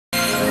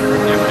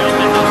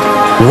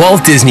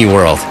Walt Disney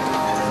World.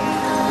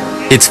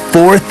 It's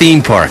 4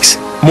 theme parks,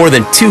 more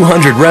than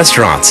 200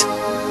 restaurants,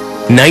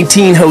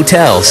 19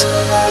 hotels,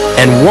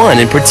 and one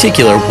in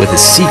particular with a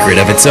secret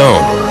of its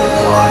own.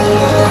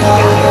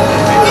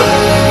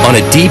 On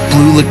a deep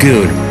blue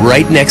lagoon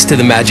right next to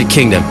the Magic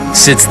Kingdom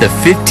sits the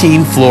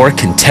 15-floor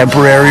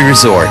Contemporary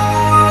Resort.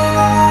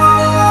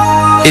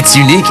 Its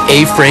unique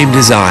A-frame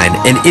design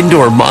and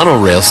indoor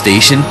monorail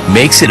station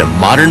makes it a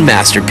modern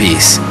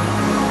masterpiece.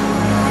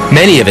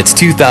 Many of its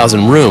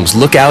 2,000 rooms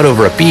look out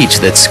over a beach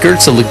that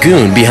skirts a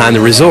lagoon behind the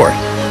resort.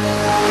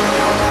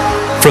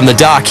 From the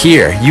dock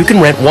here, you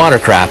can rent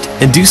watercraft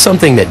and do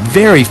something that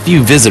very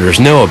few visitors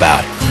know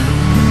about.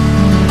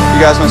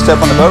 You guys want to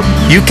step on the boat?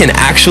 You can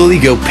actually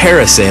go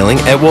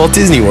parasailing at Walt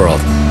Disney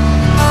World.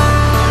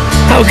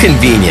 How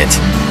convenient.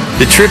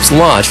 The trips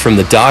launch from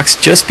the docks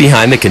just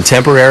behind the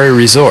Contemporary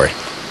Resort.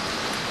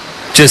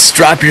 Just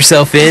strap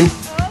yourself in,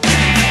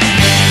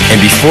 and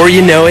before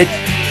you know it,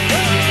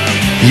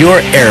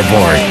 you're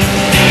airborne.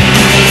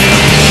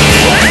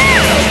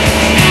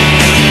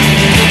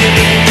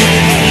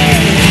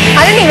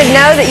 I didn't even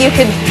know that you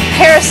could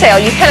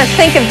parasail. You kind of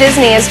think of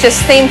Disney as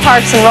just theme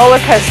parks and roller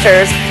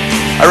coasters.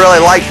 I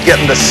really liked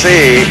getting to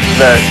see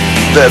the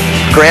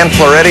Grand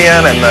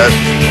Floridian and the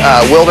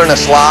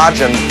Wilderness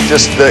Lodge and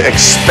just the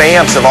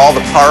expanse of all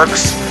the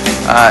parks.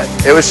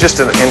 It was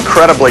just an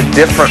incredibly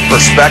different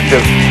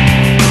perspective.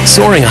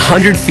 Soaring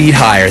 100 feet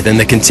higher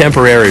than the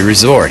Contemporary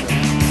Resort,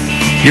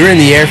 you're in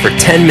the air for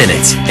 10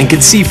 minutes and can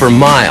see for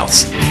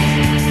miles.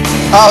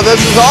 Oh, this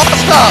is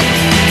awesome!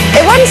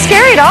 It wasn't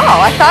scary at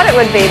all. I thought it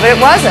would be, but it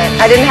wasn't.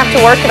 I didn't have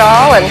to work at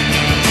all and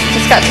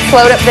just got to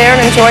float up there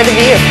and enjoy the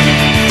view.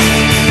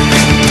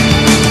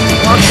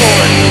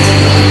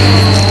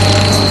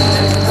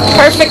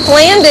 Perfect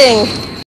landing.